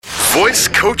Voice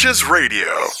Coaches Radio.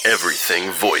 Everything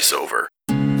voiceover.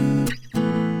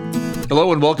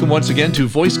 Hello and welcome once again to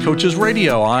Voice Coaches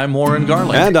Radio. I'm Warren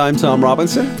Garland. And I'm Tom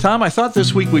Robinson. Tom, I thought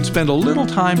this week we'd spend a little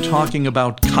time talking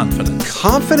about confidence.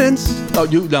 Confidence? Oh,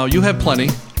 you have plenty.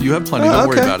 You have plenty. Don't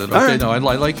worry about it. Okay, right. No,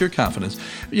 I like your confidence.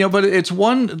 But it's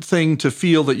one thing to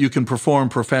feel that you can perform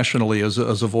professionally as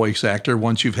a voice actor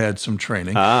once you've had some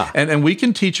training. And we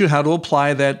can teach you how to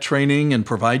apply that training and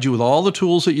provide you with all the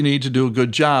tools that you need to do a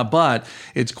good job. But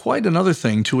it's quite another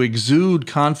thing to exude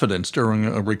confidence during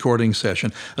a recording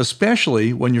session,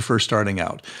 especially when you're first starting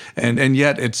out. And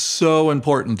yet it's so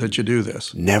important that you do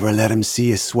this. Never let him see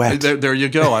you sweat. There you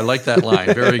go. I like that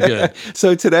line. Very good.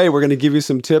 So today we're going to give you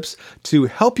some tips to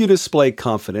help you display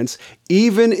confidence,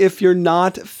 even if you're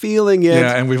not feeling it.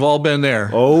 Yeah, and we've all been there.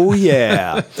 Oh,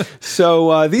 yeah.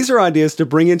 So these are ideas to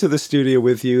bring into the studio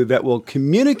with you that will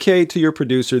communicate to your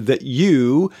producer that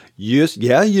you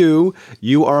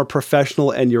are a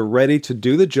professional and you're ready to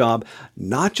do the job,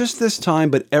 not just this time,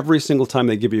 but every single time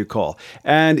they give you a call.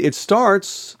 And it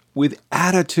starts with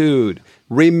attitude.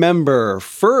 Remember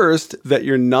first that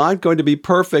you're not going to be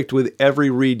perfect with every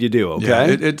read you do,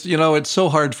 okay? Yeah, it's so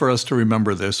hard for us to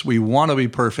remember this. We want to be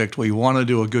perfect. We want to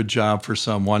do a good job for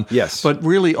someone. Yes. But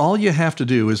really, all you have to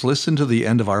do is listen to the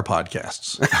end of our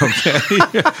podcasts,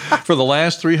 okay? For the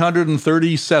last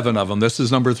 337 of them. This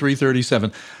is number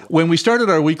 337. When we started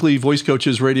our weekly Voice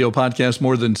Coaches Radio podcast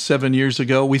more than 7 years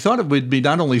ago, we thought it would be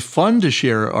not only fun to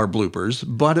share our bloopers,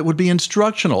 but it would be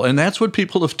instructional. And that's what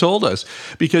people have told us.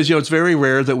 Because, it's very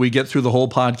rare that we get through the whole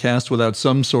podcast without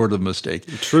some sort of mistake.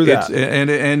 True that.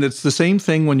 And it's the same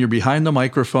thing when you're behind the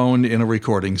microphone in a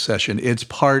recording session. It's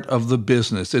part of the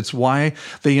business. It's why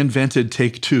they invented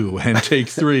Take Two and Take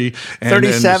Three and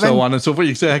so on and so forth.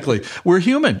 Exactly. We're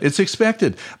human. It's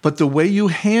expected. But the way you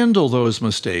handle those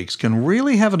mistakes can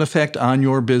really have an effect on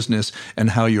your business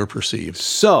and how you're perceived.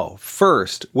 So,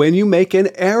 first, when you make an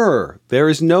error, there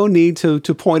is no need to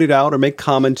point it out or make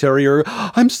commentary or,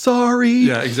 I'm sorry.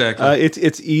 Yeah, exactly.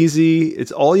 It's easy.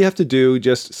 It's all you have to do.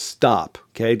 Just stop.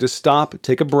 Okay. Just stop,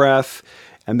 take a breath,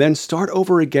 and then start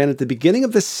over again at the beginning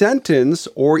of the sentence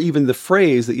or even the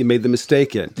phrase that you made the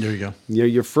mistake in. There you go.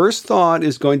 Your first thought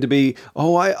is going to be,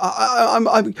 "Oh,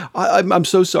 I'm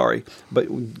so sorry." But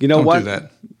you know what? Don't do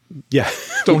that. Yeah.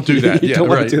 Don't do that. Yeah,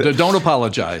 right. Do that. Don't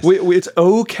apologize. It's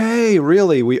okay,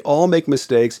 really. We all make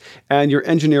mistakes, and your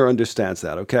engineer understands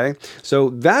that, okay?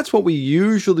 So that's what we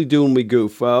usually do when we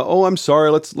goof. I'm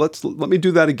sorry, let me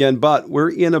do that again. But we're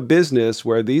in a business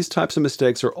where these types of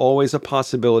mistakes are always a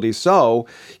possibility. So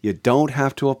you don't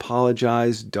have to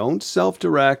apologize. Don't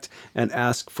self-direct and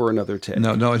ask for another take.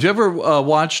 No. Have you ever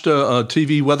watched a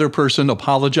TV weather person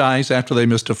apologize after they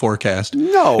missed a forecast?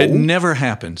 No. It never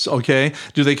happens, okay?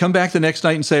 Do they come back the next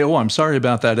night and say, I'm sorry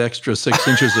about that extra 6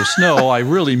 inches of snow. I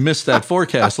really missed that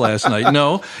forecast last night.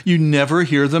 No, you never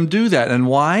hear them do that. And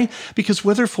why? Because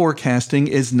weather forecasting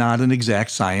is not an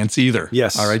exact science either.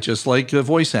 Yes. All right, just like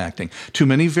voice acting. Too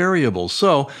many variables.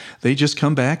 So they just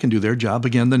come back and do their job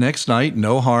again the next night.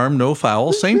 No harm, no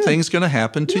foul. Same thing's going to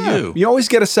happen to you. You always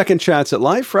get a second chance at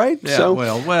life, right? Yeah,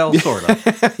 well, sort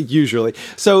of. Usually.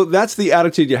 So that's the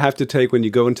attitude you have to take when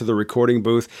you go into the recording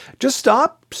booth. Just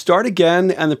start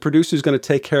again, and the producer's going to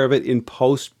take care of it in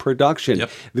post-production. Yep.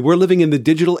 We're living in the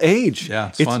digital age. Yeah,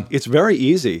 it's fun. It's very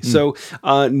easy. So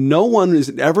no one is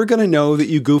ever going to know that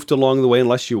you goofed along the way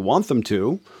unless you want them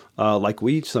to. Like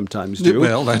we sometimes do.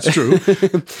 Well, that's true.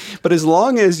 But as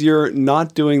long as you're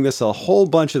not doing this a whole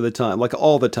bunch of the time, like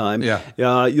all the time,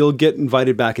 you'll get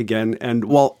invited back again. And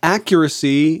while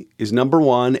accuracy is number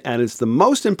one, and it's the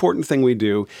most important thing we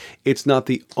do, it's not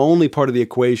the only part of the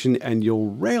equation, and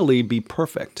you'll rarely be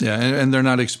perfect. Yeah, and they're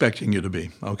not expecting you to be,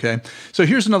 okay? So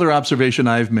here's another observation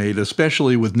I've made,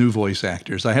 especially with new voice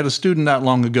actors. I had a student not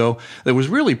long ago that was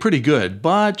really pretty good,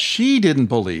 but she didn't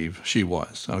believe she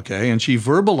was, okay? And she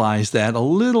verbalized that a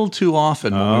little too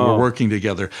often when we were working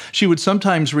together. She would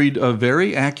sometimes read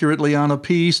very accurately on a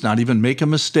piece, not even make a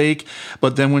mistake,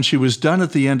 but then when she was done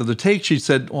at the end of the take, she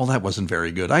said, that wasn't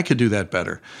very good. I could do that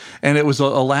better. And it was a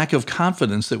lack of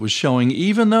confidence that was showing,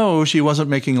 even though she wasn't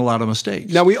making a lot of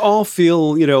mistakes. Now, we all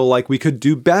feel, like we could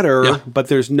do better, but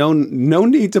there's no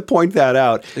need to point that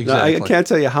out. Exactly. Now, I can't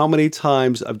tell you how many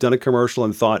times I've done a commercial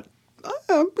and thought,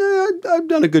 I've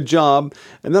done a good job.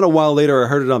 And then a while later, I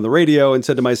heard it on the radio and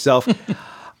said to myself,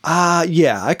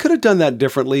 I could have done that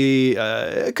differently.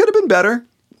 It could have been better.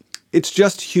 it's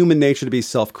just human nature to be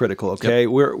self-critical, okay? Yep.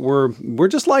 We're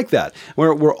just like that.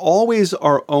 We're always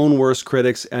our own worst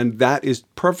critics, and that is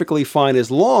perfectly fine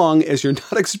as long as you're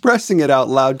not expressing it out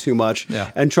loud too much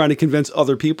and trying to convince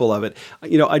other people of it.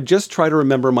 I just try to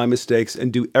remember my mistakes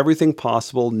and do everything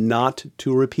possible not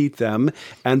to repeat them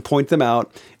and point them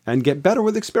out and get better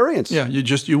with experience. Yeah,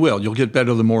 you will. You'll get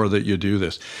better the more that you do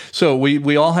this. So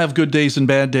we all have good days and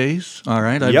bad days, all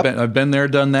right? I've been there,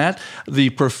 done that.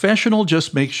 The professional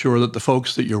just makes sure that the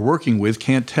folks that you're working with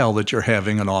can't tell that you're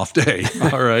having an off day,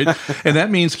 all right? And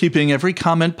that means keeping every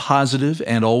comment positive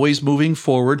and always moving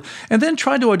forward, and then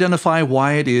try to identify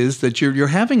why it is that you're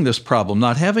having this problem,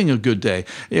 not having a good day.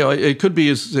 It could be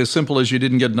as simple as you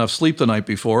didn't get enough sleep the night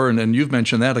before, and you've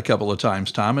mentioned that a couple of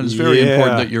times, Tom, and it's very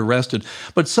important that you're rested.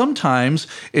 But sometimes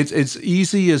it's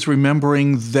easy as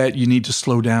remembering that you need to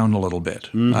slow down a little bit,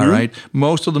 all right?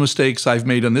 Most of the mistakes I've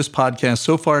made on this podcast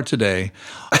so far today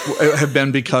have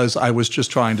been because I was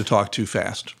just trying to talk too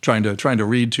fast, trying to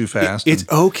read too fast. It's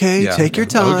okay. Take your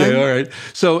time. Okay, all right.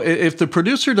 So if the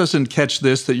producer doesn't catch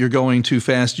this, that you're going too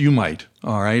fast, you might.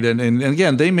 All right. And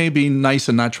again, they may be nice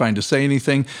and not trying to say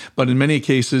anything, but in many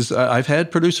cases, I've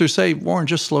had producers say, Warren,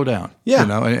 just slow down.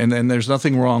 Yeah. And there's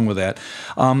nothing wrong with that.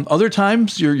 Other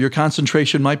times, your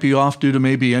concentration might be off due to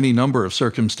maybe any number of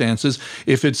circumstances.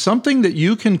 If it's something that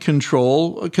you can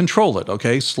control it,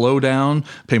 okay? Slow down,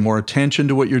 pay more attention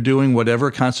to what you're doing, whatever,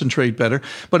 concentrate better.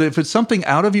 But if it's something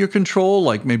out of your control,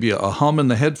 like maybe a hum in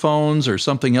the headphones or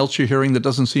something else you're hearing that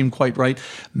doesn't seem quite right,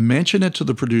 mention it to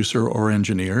the producer or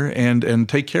engineer and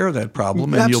take care of that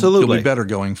problem, and you'll be better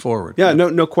going forward. Yeah,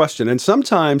 no question. And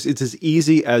sometimes it's as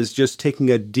easy as just taking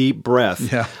a deep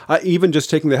breath. Yeah. Even just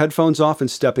taking the headphones off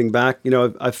and stepping back.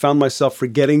 I've found myself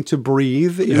forgetting to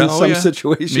breathe in some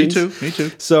situations. Me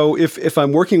too. So if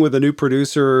I'm working with a new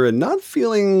producer and not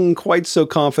feeling quite so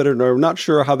confident or not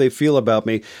sure how they feel about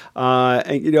me,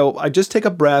 I just take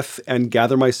a breath and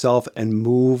gather myself and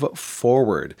move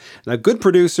forward. Now, good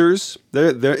producers,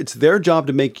 it's their job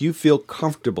to make you feel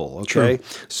comfortable, okay? True.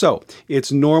 So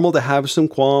it's normal to have some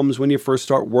qualms when you first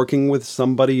start working with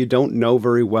somebody you don't know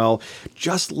very well.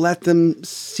 Just let them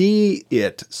see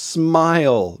it,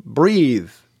 smile,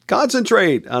 breathe.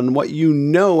 Concentrate on what you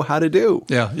know how to do.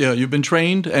 Yeah. You've been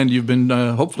trained, and you've been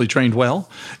hopefully trained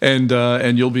well, and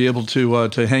you'll be able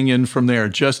to hang in from there.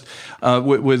 Just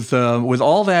with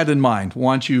all that in mind,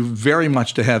 want you very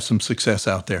much to have some success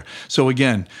out there. So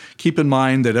again, keep in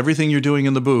mind that everything you're doing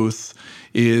in the booth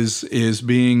is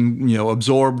being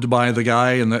absorbed by the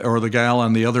guy or the gal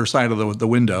on the other side of the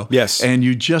window. Yes. And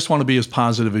you just want to be as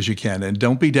positive as you can, and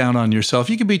don't be down on yourself.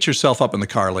 You can beat yourself up in the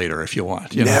car later if you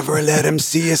want. Never let him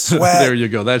see you sweat. There you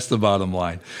go. That's the bottom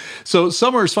line. So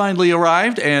summer's finally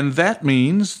arrived, and that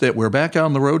means that we're back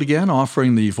on the road again,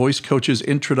 offering the Voice Coach's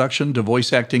Introduction to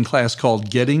Voice Acting class called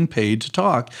Getting Paid to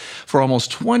Talk. For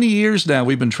almost 20 years now,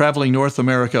 we've been traveling North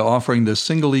America offering this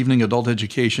single evening adult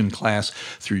education class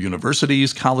through universities,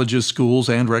 colleges, schools,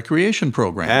 and recreation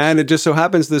programs. And it just so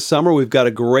happens this summer we've got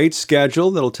a great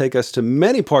schedule that'll take us to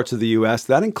many parts of the U.S.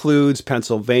 That includes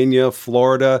Pennsylvania,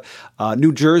 Florida,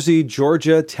 New Jersey,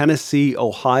 Georgia, Tennessee,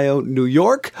 Ohio, New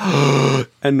York,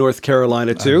 and North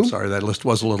Carolina, too. I'm sorry, that list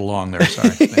was a little long there.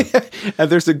 Sorry.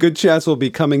 And there's a good chance we'll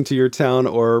be coming to your town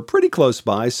or pretty close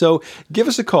by. So give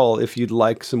us a call if you'd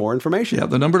like some more information. Yeah,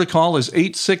 the number to call is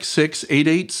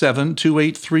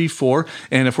 866-887-2834.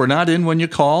 And if we're not in when you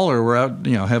call, or we're out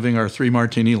having our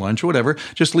 3-martini lunch or whatever,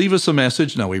 just leave us a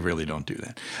message. No, we really don't do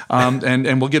that.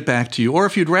 And we'll get back to you. Or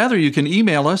if you'd rather, you can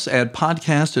email us at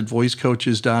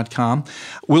podcast@voicecoaches.com.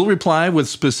 We'll reply with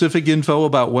specific info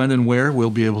about when and where we'll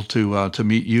be able to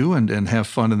meet you and have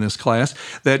fun in this class.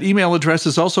 That email address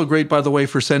is also great, by the way,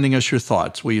 for sending us your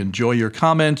thoughts. We enjoy your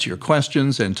comments, your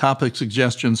questions, and topic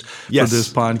suggestions for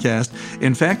this podcast.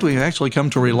 In fact, we've actually come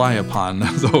to rely upon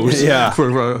those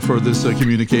for this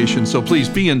communication. So please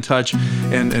be in touch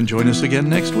and join us again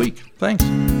next week. Thanks.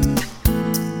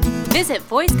 Visit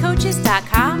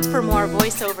voicecoaches.com for more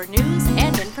voiceover news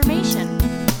and information.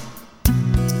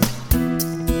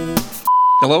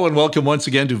 Hello and welcome once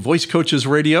again to Voice Coaches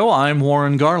Radio. I'm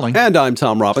Warren Garling. And I'm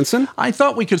Tom Robinson. I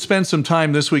thought we could spend some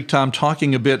time this week, Tom,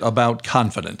 talking a bit about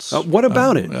confidence. What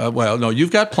about it? Well, no,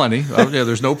 you've got plenty.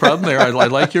 There's no problem there. I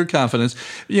like your confidence.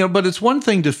 But it's one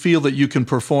thing to feel that you can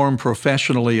perform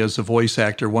professionally as a voice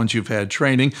actor once you've had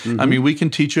training. Mm-hmm. I mean, we can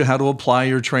teach you how to apply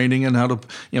your training and how to,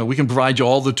 we can provide you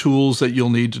all the tools that you'll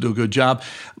need to do a good job.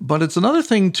 But it's another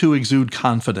thing to exude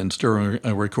confidence during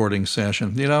a recording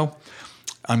session.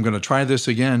 I'm going to try this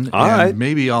again. All and right.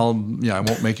 maybe I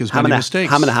won't make as many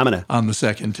mistakes Hamina. on the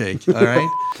second take. All right.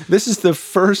 This is the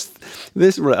first.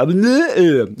 Start I'm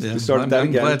that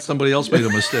again. glad somebody else made a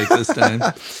mistake this time.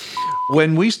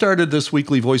 When we started this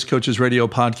weekly Voice Coaches Radio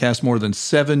podcast more than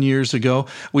 7 years ago,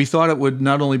 we thought it would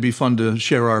not only be fun to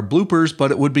share our bloopers,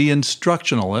 but it would be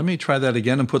instructional. Let me try that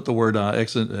again and put the word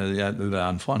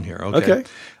on fun here. Okay.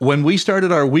 When we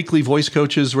started our weekly Voice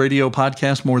Coaches Radio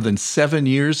podcast more than 7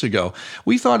 years ago,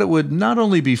 we thought it would not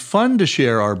only be fun to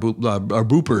share our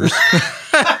bloopers.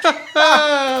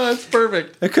 That's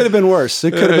perfect. It could have been worse.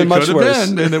 It could have been much worse.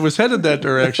 And it was headed that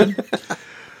direction.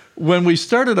 When we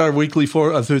started our weekly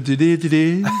While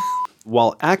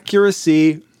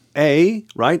accuracy, A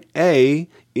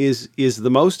is the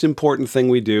most important thing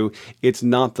we do. It's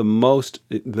not the most.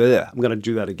 I'm going to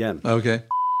do that again. Okay.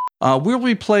 Will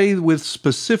we play with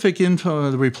specific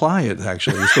info? Reply it,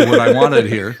 actually, is the word I wanted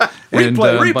here.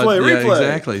 Replay.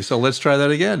 Exactly. So let's try that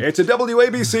again. It's a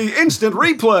WABC instant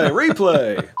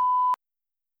replay.